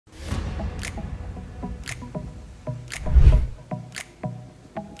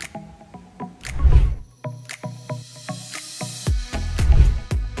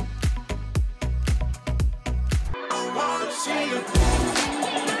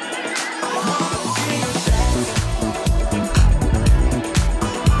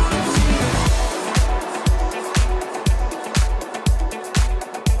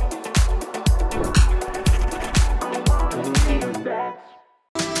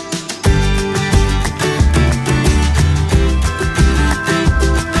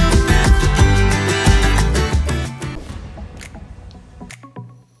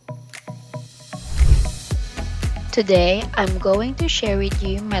Today, I'm going to share with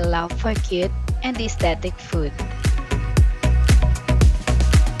you my love for cute and aesthetic food.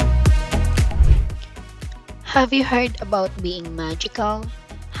 Have you heard about being magical,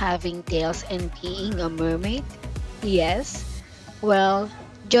 having tails, and being a mermaid? Yes? Well,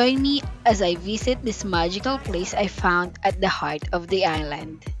 join me as I visit this magical place I found at the heart of the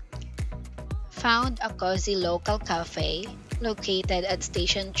island. Found a cozy local cafe located at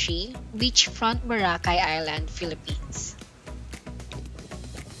Station 3, Beachfront, Boracay Island, Philippines.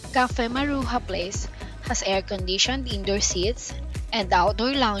 Café Maruja Place has air-conditioned indoor seats and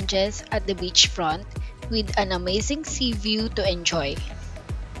outdoor lounges at the beachfront with an amazing sea view to enjoy.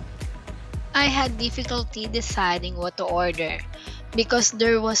 I had difficulty deciding what to order because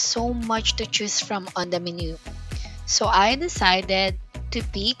there was so much to choose from on the menu. So I decided to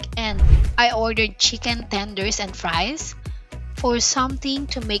pick and I ordered chicken tenders and fries for something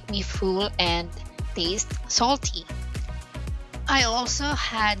to make me full and taste salty. I also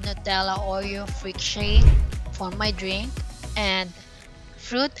had Nutella Oreo freak shake for my drink and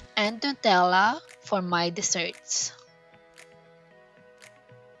fruit and Nutella for my desserts.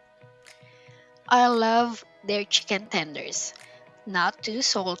 I love their chicken tenders. Not too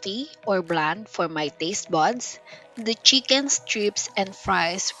salty or bland for my taste buds, the chicken strips and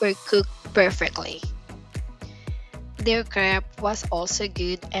fries were cooked perfectly. Their crepe was also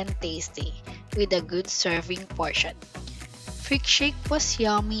good and tasty, with a good serving portion. Freak Shake was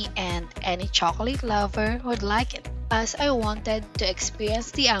yummy and any chocolate lover would like it. As I wanted to experience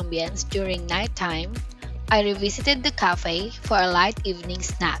the ambience during nighttime, I revisited the cafe for a light evening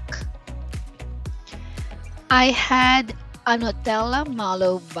snack. I had a Nutella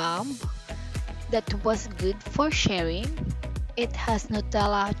Mallow Bomb that was good for sharing. It has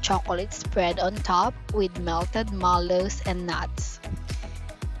Nutella chocolate spread on top with melted mallows and nuts.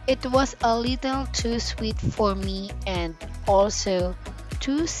 It was a little too sweet for me and also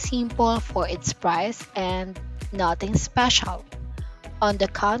too simple for its price and nothing special. On the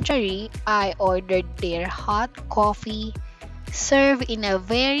contrary, I ordered their hot coffee served in a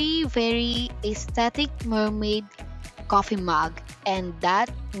very aesthetic mermaid coffee mug, and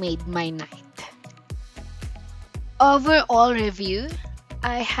that made my night. Overall review,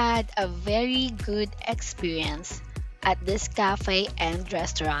 I had a very good experience at this cafe and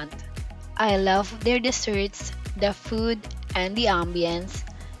restaurant. I love their desserts, the food, and the ambience,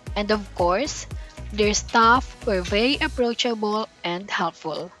 and of course, their staff were very approachable and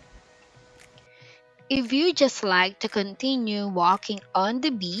helpful. If you just like to continue walking on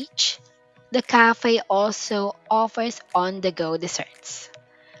the beach, the cafe also offers on-the-go desserts.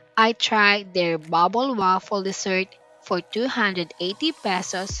 I tried their bubble waffle dessert for 280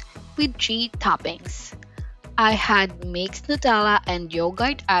 pesos with 3 toppings. I had mixed Nutella and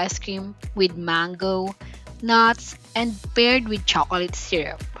yogurt ice cream with mango, nuts, and paired with chocolate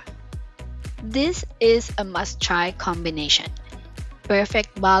syrup. This is a must-try combination.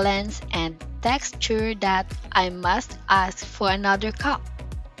 Perfect balance and texture that I must ask for another cup.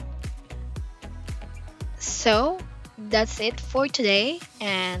 So, that's it for today,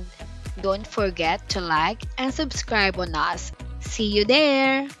 and don't forget to like and subscribe on us. See you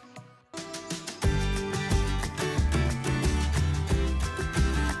there!